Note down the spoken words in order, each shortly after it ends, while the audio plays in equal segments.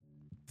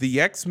The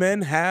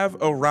X-Men have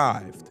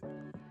arrived.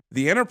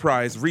 The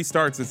Enterprise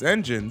restarts its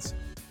engines,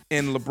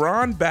 and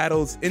LeBron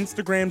battles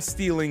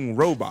Instagram-stealing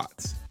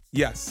robots.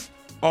 Yes,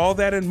 all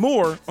that and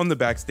more on the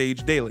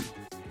Backstage Daily.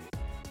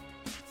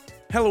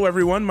 Hello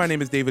everyone, my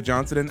name is David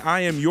Johnson, and I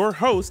am your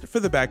host for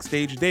the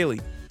Backstage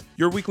Daily,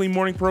 your weekly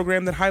morning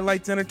program that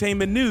highlights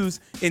entertainment news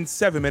in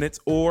 7 minutes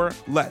or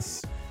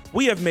less.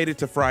 We have made it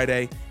to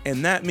Friday,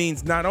 and that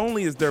means not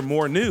only is there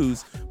more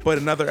news, but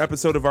another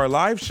episode of our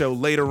live show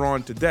later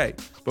on today.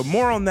 But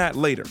more on that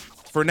later.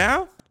 For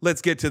now,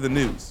 let's get to the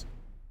news.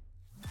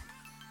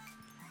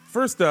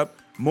 First up,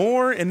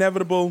 more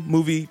inevitable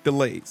movie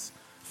delays.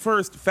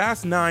 First,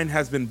 Fast 9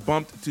 has been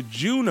bumped to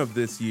June of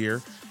this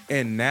year,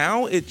 and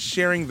now it's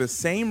sharing the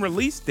same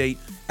release date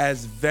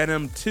as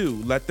Venom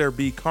 2, Let There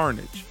Be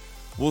Carnage.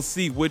 We'll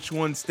see which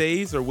one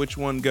stays or which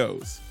one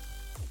goes.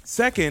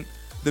 Second,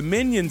 the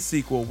Minions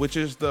sequel, which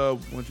is the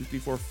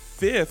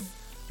fifth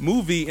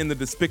movie in the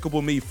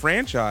Despicable Me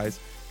franchise,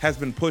 has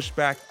been pushed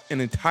back an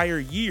entire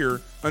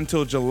year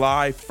until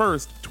July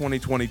 1st,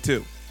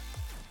 2022.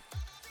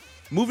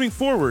 Moving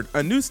forward,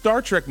 a new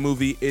Star Trek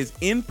movie is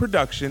in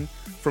production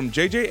from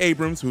J.J.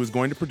 Abrams, who is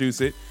going to produce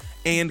it,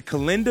 and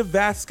Kalinda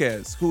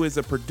Vasquez, who is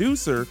a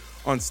producer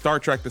on Star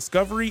Trek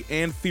Discovery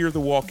and Fear the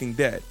Walking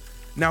Dead.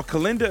 Now,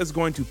 Kalinda is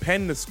going to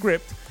pen the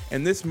script,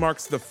 and this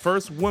marks the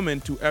first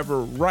woman to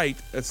ever write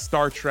a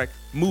Star Trek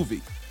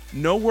movie.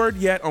 No word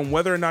yet on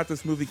whether or not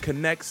this movie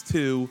connects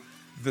to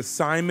the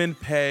Simon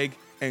Pegg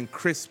and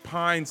Chris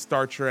Pine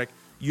Star Trek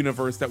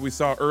universe that we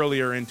saw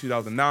earlier in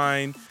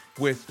 2009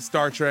 with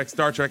Star Trek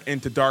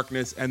Into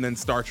Darkness, and then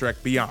Star Trek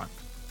Beyond.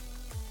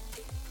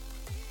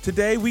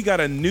 Today, we got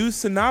a new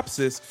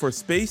synopsis for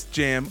Space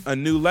Jam: A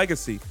New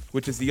Legacy,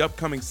 which is the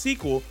upcoming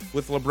sequel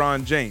with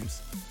LeBron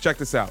James. Check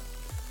this out.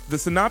 The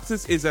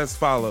synopsis is as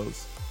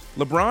follows.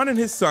 LeBron and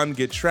his son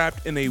get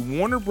trapped in a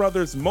Warner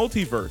Brothers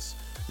multiverse,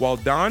 while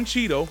Don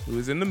Cheadle, who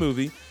is in the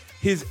movie,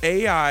 his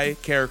AI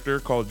character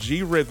called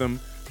G-Rhythm,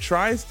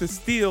 tries to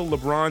steal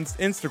LeBron's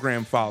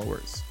Instagram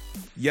followers.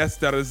 Yes,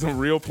 that is a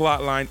real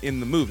plot line in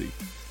the movie.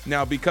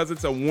 Now, because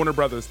it's a Warner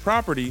Brothers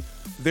property,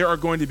 there are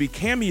going to be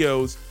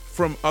cameos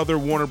from other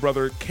Warner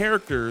Brothers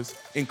characters,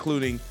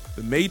 including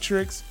The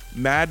Matrix,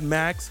 Mad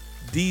Max,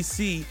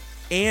 DC,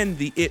 and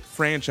the It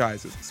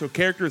franchises. So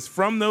characters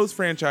from those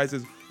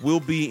franchises will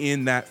be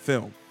in that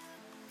film.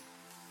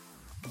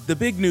 The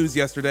big news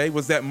yesterday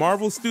was that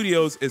Marvel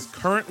Studios is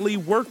currently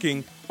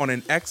working on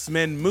an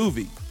X-Men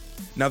movie.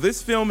 Now,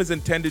 this film is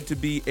intended to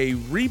be a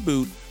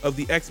reboot of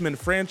the X-Men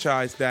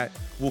franchise that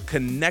will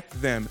connect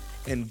them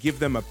and give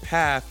them a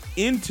path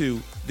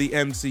into the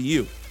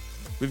MCU.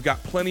 We've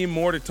got plenty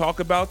more to talk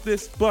about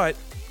this, but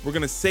we're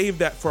going to save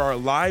that for our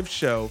live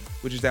show,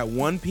 which is at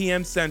 1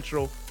 p.m.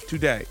 Central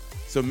today.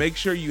 So make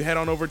sure you head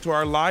on over to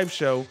our live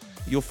show.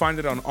 You'll find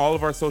it on all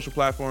of our social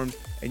platforms,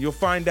 and you'll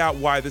find out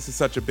why this is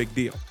such a big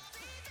deal.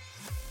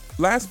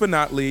 Last but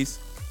not least,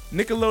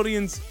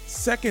 Nickelodeon's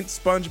second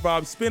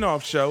SpongeBob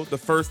spin-off show, the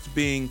first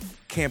being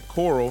Camp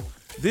Coral,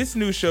 this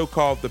new show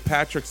called The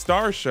Patrick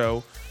Star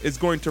Show is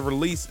going to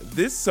release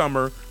this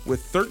summer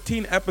with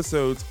 13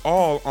 episodes,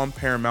 all on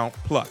Paramount+.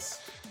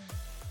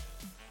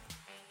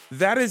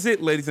 That is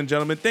it, ladies and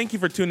gentlemen. Thank you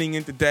for tuning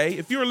in today.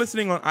 If you are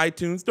listening on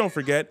iTunes, don't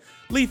forget,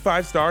 leave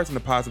 5 stars and a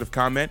positive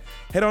comment.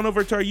 Head on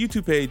over to our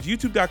YouTube page,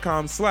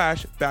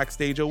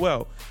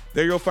 youtube.com/BackstageOL.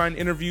 There you'll find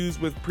interviews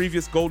with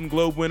previous Golden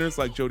Globe winners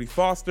like Jodie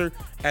Foster,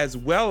 as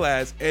well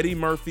as Eddie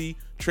Murphy,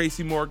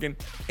 Tracy Morgan,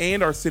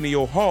 and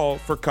Arsenio Hall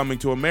for Coming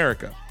to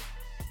America.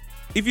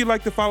 If you'd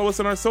like to follow us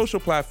on our social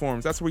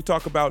platforms, that's where we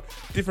talk about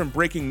different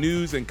breaking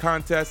news and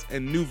contests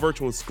and new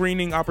virtual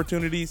screening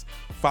opportunities.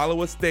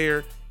 Follow us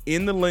there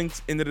in the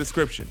links in the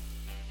description.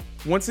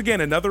 Once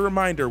again, another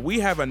reminder, we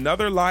have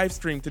another live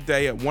stream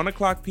today at 1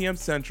 o'clock p.m.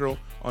 Central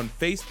on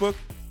Facebook,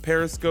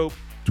 Periscope,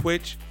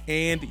 Twitch,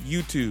 and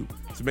YouTube.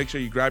 So make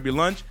sure you grab your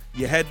lunch,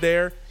 you head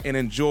there, and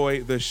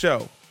enjoy the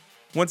show.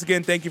 Once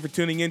again, thank you for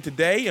tuning in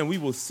today, and we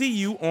will see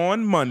you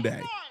on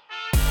Monday.